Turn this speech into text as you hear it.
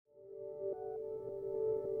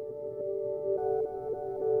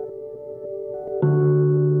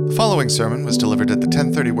following sermon was delivered at the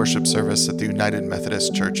 10:30 worship service at the United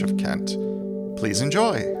Methodist Church of Kent. Please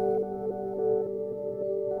enjoy.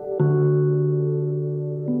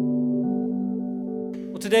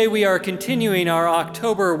 Well, today we are continuing our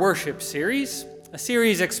October worship series, a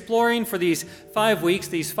series exploring for these 5 weeks,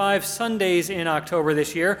 these 5 Sundays in October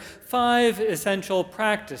this year, 5 essential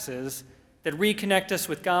practices that reconnect us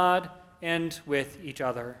with God and with each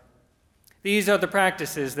other. These are the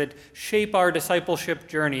practices that shape our discipleship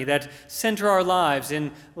journey, that center our lives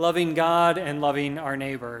in loving God and loving our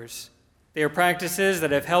neighbors. They are practices that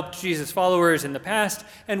have helped Jesus' followers in the past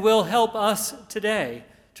and will help us today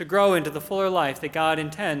to grow into the fuller life that God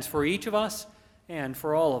intends for each of us and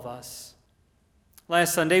for all of us.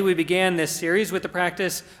 Last Sunday, we began this series with the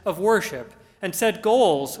practice of worship and set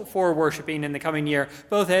goals for worshiping in the coming year,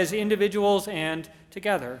 both as individuals and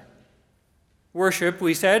together. Worship,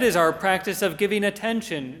 we said, is our practice of giving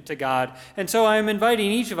attention to God. And so I am inviting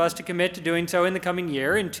each of us to commit to doing so in the coming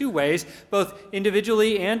year in 2 ways, both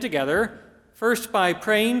individually and together. First, by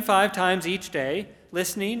praying 5 times each day,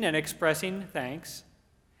 listening and expressing thanks.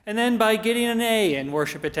 And then by getting an A in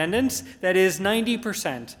worship attendance, that is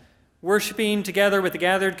 90%, worshiping together with the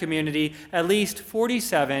gathered community at least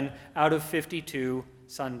 47 out of 52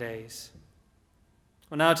 Sundays.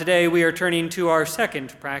 Well, now today we are turning to our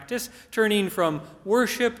second practice, turning from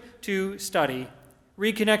worship to study,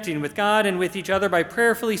 reconnecting with God and with each other by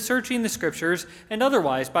prayerfully searching the Scriptures and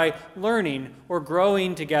otherwise by learning or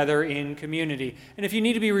growing together in community. And if you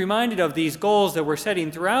need to be reminded of these goals that we're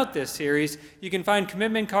setting throughout this series, you can find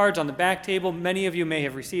commitment cards on the back table. Many of you may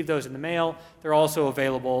have received those in the mail. They're also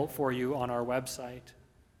available for you on our website.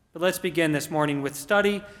 But let's begin this morning with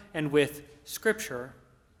study and with Scripture.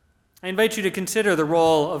 I invite you to consider the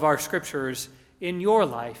role of our Scriptures in your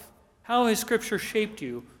life. How has Scripture shaped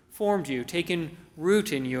you, formed you, taken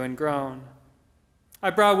root in you, and grown? I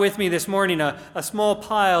brought with me this morning a small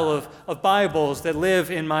pile of Bibles that live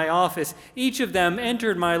in my office. Each of them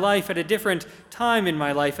entered my life at a different time in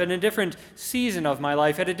my life, at a different season of my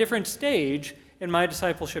life, at a different stage in my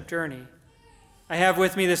discipleship journey. I have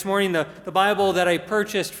with me this morning the Bible that I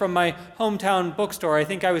purchased from my hometown bookstore. I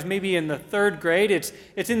think I was maybe in the 3rd grade.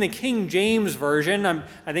 It's in the King James Version.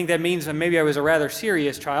 I think that means that maybe I was a rather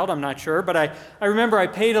serious child. I'm not sure. But I remember I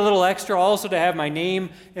paid a little extra also to have my name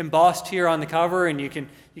embossed here on the cover, and you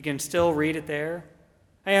can still read it there.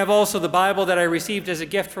 I have also the Bible that I received as a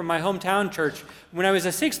gift from my hometown church when I was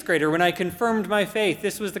a 6th grader, when I confirmed my faith.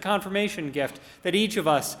 This was the confirmation gift that each of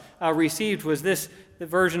us received, was the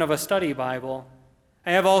version of a study Bible.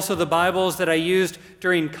 I have also the Bibles that I used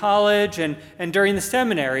during college and during the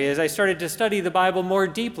seminary as I started to study the Bible more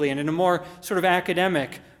deeply and in a more sort of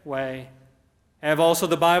academic way. I have also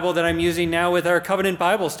the Bible that I'm using now with our Covenant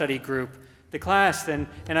Bible Study group, the class, and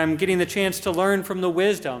I'm getting the chance to learn from the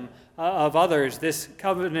wisdom of others. This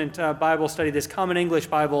Covenant Bible Study, this Common English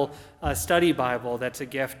Bible Study Bible, that's a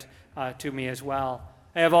gift to me as well.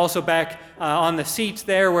 I have also back on the seats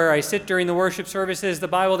there where I sit during the worship services, the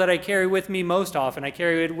Bible that I carry with me most often. I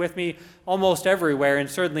carry it with me almost everywhere and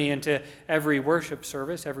certainly into every worship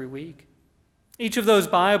service every week. Each of those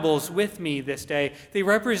Bibles with me this day, they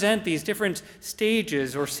represent these different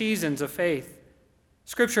stages or seasons of faith.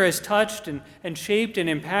 Scripture has touched and shaped and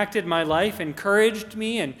impacted my life, encouraged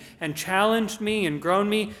me and challenged me and grown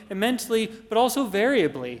me immensely, but also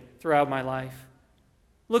variably throughout my life.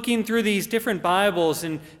 Looking through these different Bibles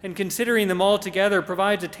and considering them all together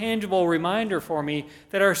provides a tangible reminder for me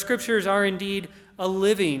that our Scriptures are indeed a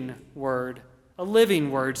living word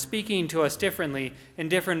speaking to us differently in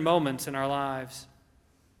different moments in our lives.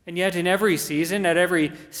 And yet in every season, at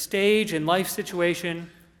every stage in life situation,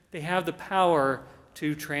 they have the power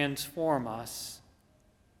to transform us.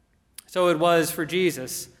 So it was for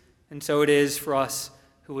Jesus, and so it is for us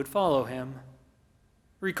who would follow him.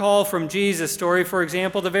 Recall from Jesus' story, for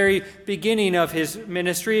example, the very beginning of his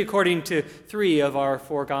ministry according to 3 of our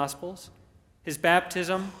 4 Gospels, his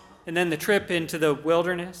baptism, and then the trip into the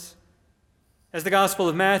wilderness. As the Gospel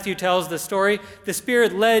of Matthew tells the story, the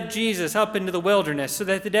Spirit led Jesus up into the wilderness so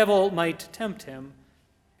that the devil might tempt him.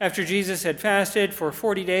 After Jesus had fasted for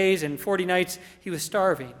 40 days and 40 nights, he was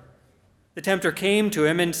starving. The tempter came to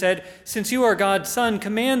him and said, "Since you are God's Son,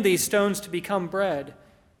 command these stones to become bread."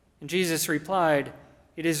 And Jesus replied,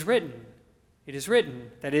 "It is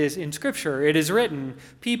written, that is, in Scripture, it is written,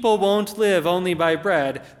 people won't live only by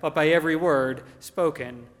bread, but by every word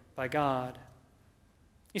spoken by God."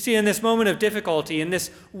 You see, in this moment of difficulty, in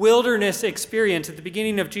this wilderness experience at the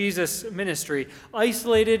beginning of Jesus' ministry,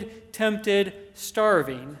 isolated, tempted,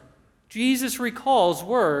 starving, Jesus recalls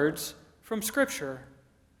words from Scripture.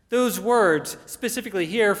 Those words, specifically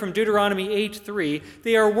here from Deuteronomy 8:3,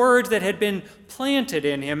 they are words that had been planted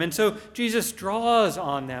in him, and so Jesus draws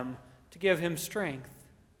on them to give him strength.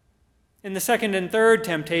 In the second and third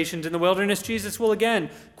temptations in the wilderness, Jesus will again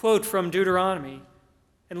quote from Deuteronomy.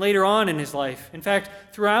 And later on in his life, in fact,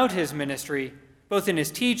 throughout his ministry, both in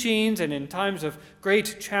his teachings and in times of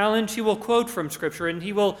great challenge, he will quote from Scripture and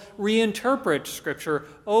he will reinterpret Scripture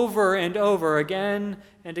over and over again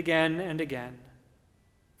and again and again.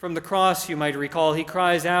 From the cross, you might recall, he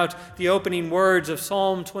cries out the opening words of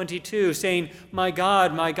Psalm 22, saying, my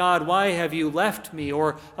God, why have you left me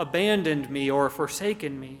or abandoned me or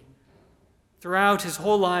forsaken me?" Throughout his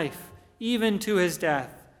whole life, even to his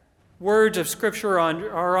death, words of Scripture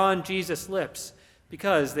are on Jesus' lips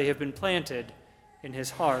because they have been planted in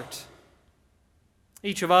his heart.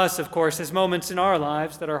 Each of us, of course, has moments in our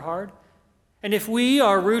lives that are hard. And if we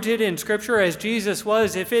are rooted in Scripture as Jesus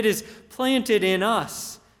was, if it is planted in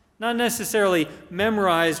us, not necessarily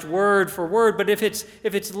memorized word for word, but if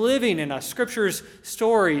it's living in us, Scripture's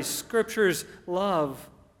stories, Scripture's love,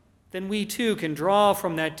 then we too can draw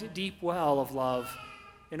from that deep well of love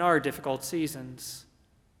in our difficult seasons.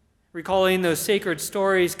 Recalling those sacred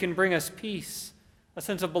stories can bring us peace, a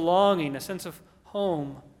sense of belonging, a sense of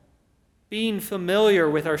home. Being familiar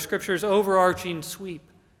with our Scripture's overarching sweep,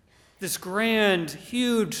 this grand,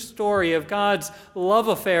 huge story of God's love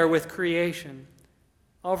affair with creation,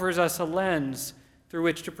 offers us a lens through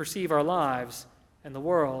which to perceive our lives and the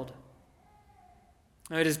world.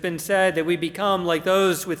 It has been said that we become like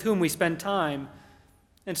those with whom we spend time.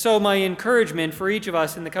 And so my encouragement for each of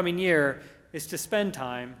us in the coming year is to spend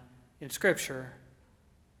time in Scripture.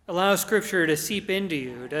 Allow Scripture to seep into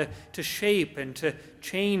you, to shape and to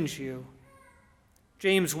change you.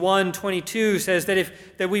 James 1:22 says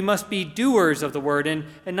that we must be doers of the word and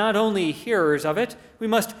not only hearers of it, we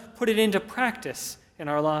must put it into practice in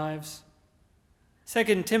our lives.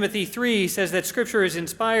 2 Timothy 3 says that Scripture is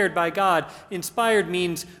inspired by God. Inspired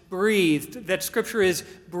means breathed, that Scripture is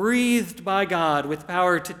breathed by God with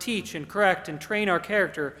power to teach and correct and train our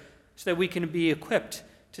character so that we can be equipped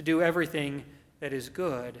to do everything that is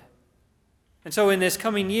good. And so in this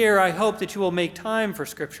coming year, I hope that you will make time for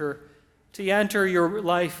Scripture to enter your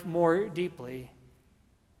life more deeply.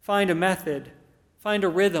 Find a method, find a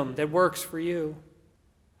rhythm that works for you.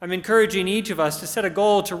 I'm encouraging each of us to set a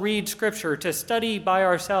goal to read Scripture, to study by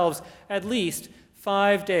ourselves at least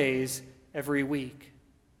 5 days every week.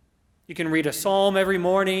 You can read a psalm every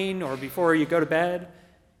morning or before you go to bed.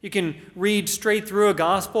 You can read straight through a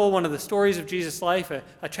gospel, one of the stories of Jesus' life,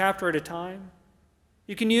 a chapter at a time.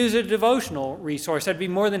 You can use a devotional resource. I'd be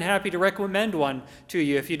more than happy to recommend one to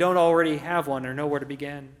you if you don't already have one or know where to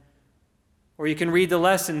begin. Or you can read the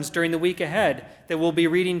lessons during the week ahead that we'll be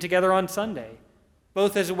reading together on Sunday,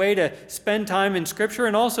 both as a way to spend time in Scripture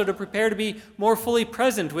and also to prepare to be more fully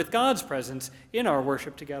present with God's presence in our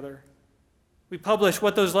worship together. We publish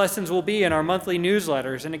what those lessons will be in our monthly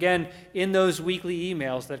newsletters and again in those weekly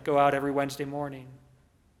emails that go out every Wednesday morning.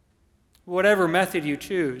 Whatever method you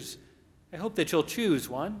choose, I hope that you'll choose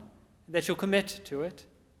one, that you'll commit to it.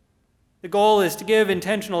 The goal is to give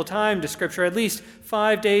intentional time to Scripture at least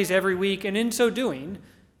 5 days every week, and in so doing,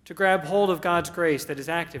 to grab hold of God's grace that is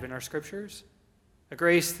active in our Scriptures, a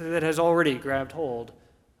grace that has already grabbed hold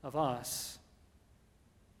of us.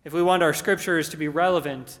 If we want our Scriptures to be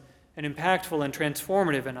relevant and impactful and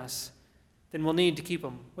transformative in us, then we'll need to keep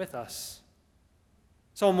them with us.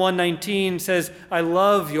 Psalm 119 says, "I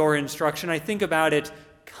love your instruction. I think about it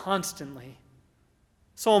constantly."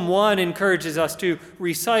 Psalm 1 encourages us to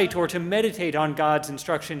recite or to meditate on God's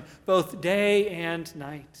instruction both day and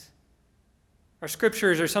night. Our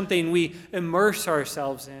Scriptures are something we immerse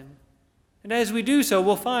ourselves in. And as we do so,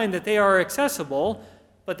 we'll find that they are accessible,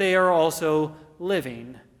 but they are also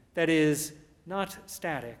living. That is, not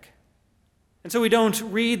static. And so we don't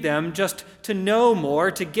read them just to know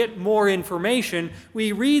more, to get more information.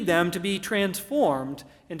 We read them to be transformed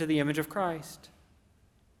into the image of Christ.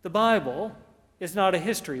 The Bible is not a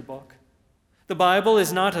history book. The Bible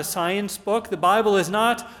is not a science book. The Bible is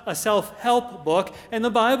not a self-help book. And the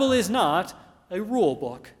Bible is not a rule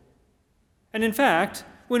book. And in fact,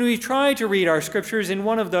 when we try to read our Scriptures in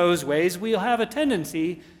one of those ways, we'll have a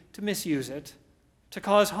tendency to misuse it, to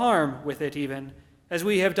cause harm with it even, as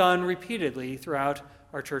we have done repeatedly throughout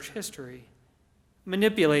our church history.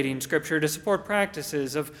 Manipulating Scripture to support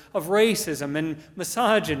practices of racism and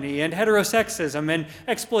misogyny and heterosexism and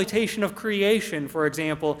exploitation of creation, for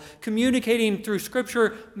example, communicating through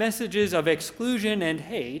Scripture messages of exclusion and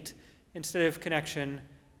hate instead of connection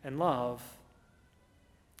and love.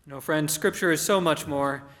 No, friends, Scripture is so much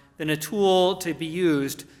more than a tool to be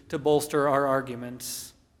used to bolster our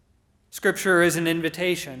arguments. Scripture is an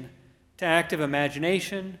invitation to active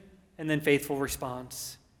imagination and then faithful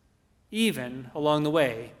response. Even, along the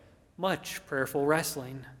way, much prayerful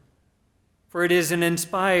wrestling. For it is an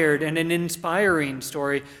inspired and an inspiring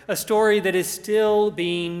story, a story that is still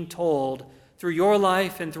being told through your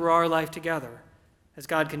life and through our life together, as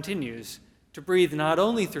God continues to breathe not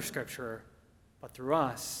only through Scripture, but through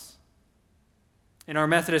us. In our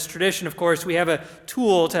Methodist tradition, of course, we have a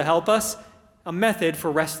tool to help us, a method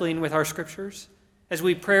for wrestling with our Scriptures, as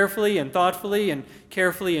we prayerfully and thoughtfully and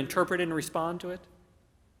carefully interpret and respond to it.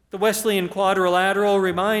 The Wesleyan Quadrilateral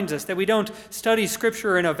reminds us that we don't study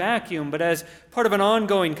Scripture in a vacuum, but as part of an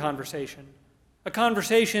ongoing conversation, a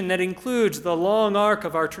conversation that includes the long arc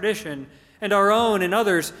of our tradition and our own and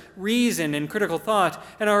others' reason and critical thought,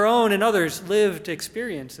 and our own and others' lived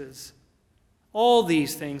experiences. All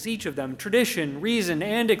these things, each of them, tradition, reason,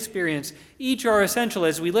 and experience, each are essential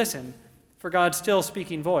as we listen for God's still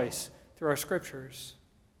speaking voice through our Scriptures.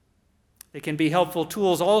 They can be helpful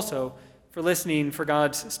tools also for listening for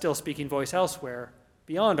God's still speaking voice elsewhere,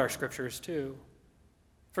 beyond our Scriptures too.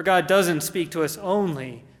 For God doesn't speak to us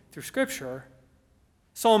only through Scripture.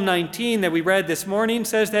 Psalm 19 that we read this morning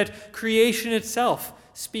says that creation itself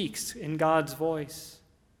speaks in God's voice.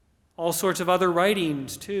 All sorts of other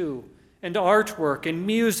writings too, and artwork and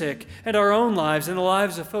music and our own lives and the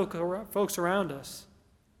lives of folks around us.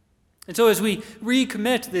 And so as we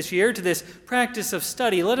recommit this year to this practice of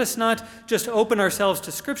study, let us not just open ourselves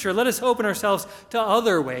to Scripture, let us open ourselves to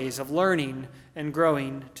other ways of learning and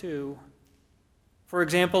growing too. For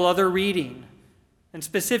example, other reading, and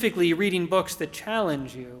specifically reading books that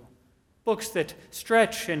challenge you, books that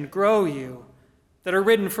stretch and grow you, that are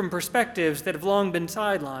written from perspectives that have long been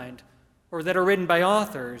sidelined, or that are written by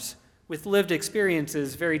authors with lived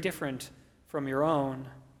experiences very different from your own.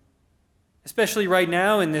 Especially right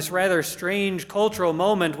now in this rather strange cultural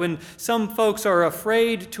moment when some folks are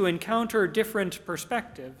afraid to encounter different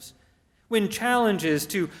perspectives, when challenges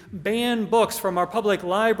to ban books from our public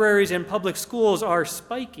libraries and public schools are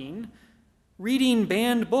spiking, reading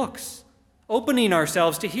banned books, opening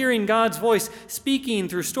ourselves to hearing God's voice speaking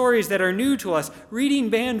through stories that are new to us, reading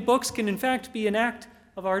banned books can in fact be an act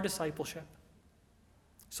of our discipleship.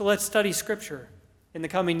 So let's study Scripture in the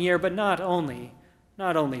coming year, but not only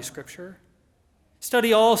Scripture.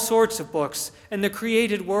 Study all sorts of books and the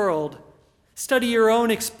created world. Study your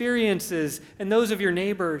own experiences and those of your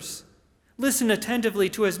neighbors. Listen attentively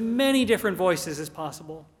to as many different voices as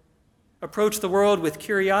possible. Approach the world with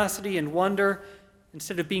curiosity and wonder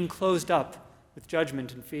instead of being closed up with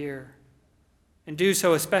judgment and fear. And do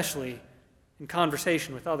so especially in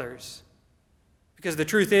conversation with others. Because the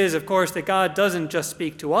truth is, of course, that God doesn't just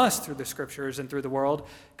speak to us through the Scriptures and through the world.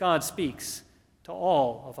 God speaks to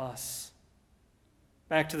all of us.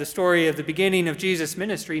 Back to the story of the beginning of Jesus'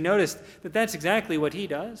 ministry, notice that that's exactly what he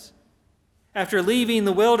does. After leaving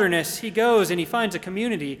the wilderness, he goes and he finds a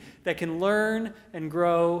community that can learn and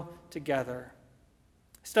grow together.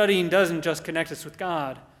 Studying doesn't just connect us with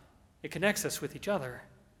God, it connects us with each other.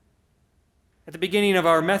 At the beginning of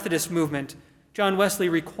our Methodist movement, John Wesley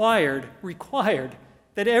required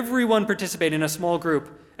that everyone participate in a small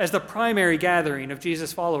group as the primary gathering of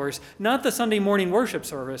Jesus' followers, not the Sunday morning worship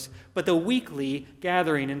service, but the weekly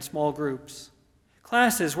gathering in small groups.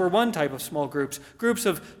 Classes were one type of small groups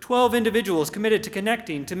of 12 individuals committed to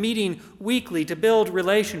connecting, to meeting weekly, to build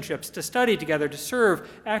relationships, to study together, to serve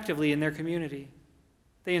actively in their community.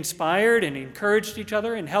 They inspired and encouraged each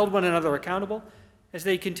other and held one another accountable as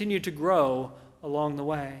they continued to grow along the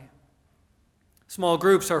way. Small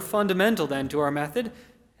groups are fundamental then to our method,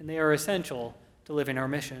 and they are essential to living our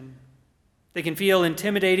mission. They can feel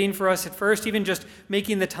intimidating for us at first. Even just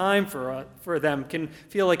making the time for them can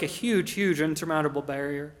feel like a huge, insurmountable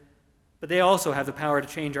barrier. But they also have the power to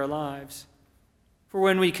change our lives. For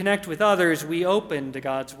when we connect with others, we open to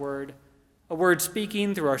God's Word, a Word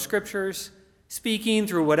speaking through our Scriptures, speaking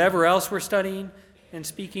through whatever else we're studying, and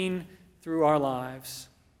speaking through our lives.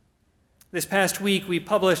 This past week, we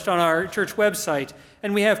published on our church website,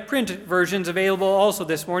 and we have print versions available also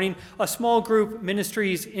this morning, a small group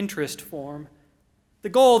ministries interest form. The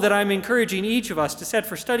goal that I'm encouraging each of us to set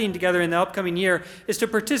for studying together in the upcoming year is to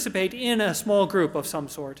participate in a small group of some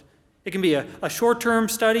sort. It can be a short-term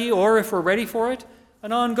study, or if we're ready for it,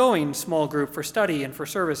 an ongoing small group for study and for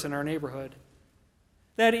service in our neighborhood.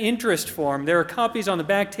 That interest form, there are copies on the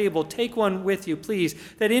back table. Take one with you, please.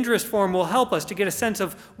 That interest form will help us to get a sense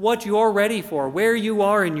of what you're ready for, where you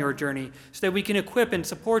are in your journey, so that we can equip and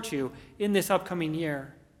support you in this upcoming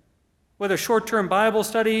year. Whether short-term Bible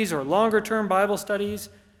studies or longer-term Bible studies,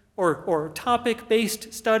 or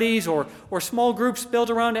topic-based studies, or small groups built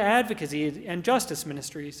around advocacy and justice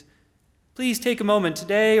ministries, Please take a moment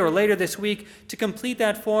today or later this week to complete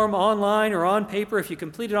that form online or on paper. If you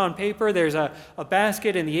complete it on paper, there's a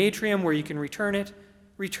basket in the atrium where you can return it.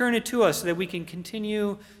 Return it to us so that we can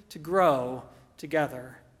continue to grow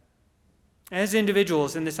together. As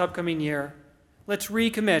individuals in this upcoming year, let's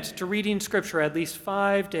recommit to reading Scripture at least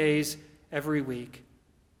 5 days every week.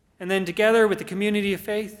 And then together with the community of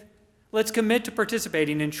faith, let's commit to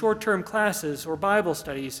participating in short-term classes or Bible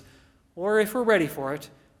studies, or if we're ready for it,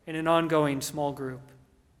 in an ongoing small group.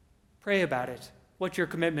 Pray about it, what your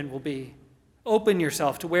commitment will be. Open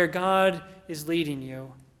yourself to where God is leading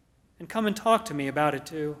you, and come and talk to me about it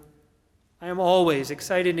too. I am always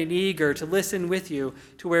excited and eager to listen with you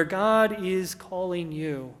to where God is calling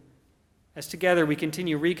you, as together we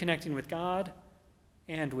continue reconnecting with God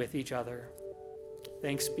and with each other.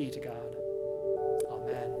 Thanks be to God.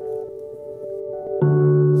 Amen.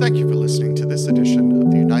 Thank you for listening to this edition of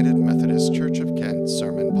the United Methodist Church of Kent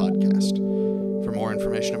Sermon Podcast. For more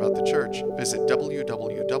information about the church, visit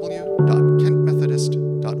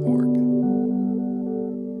www.kentmethodist.org.